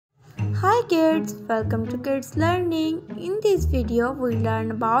Hi kids, welcome to Kids Learning. In this video, we learn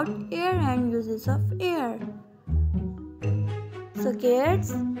about air and uses of air. So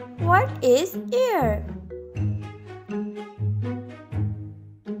kids, what is air?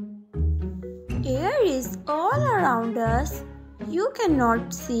 Air is all around us. You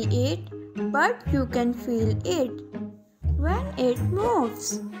cannot see it, but you can feel it when it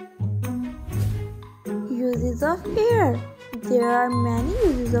moves. Uses of air. There are many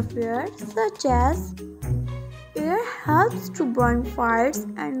uses of air, such as air helps to burn fires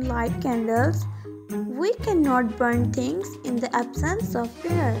and light candles. We cannot burn things in the absence of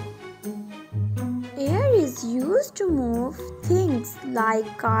air. Air is used to move things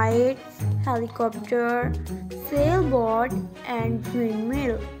like kite, helicopter, sailboat, and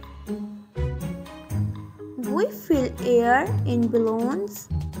windmill. We fill air in balloons,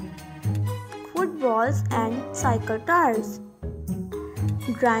 footballs, and cycle tires.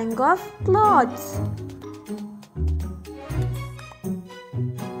 Drying of clothes.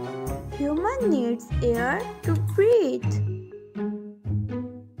 Human needs air to breathe.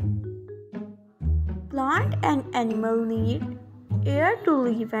 Plant and animal need air to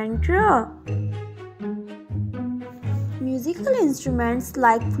live and grow. Musical instruments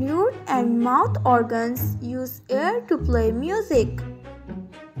like flute and mouth organs use air to play music.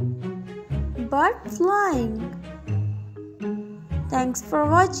 Bird flying. Thanks for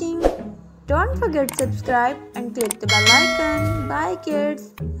watching. Don't forget to subscribe and click the bell icon. Bye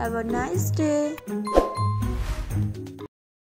kids. Have a nice day.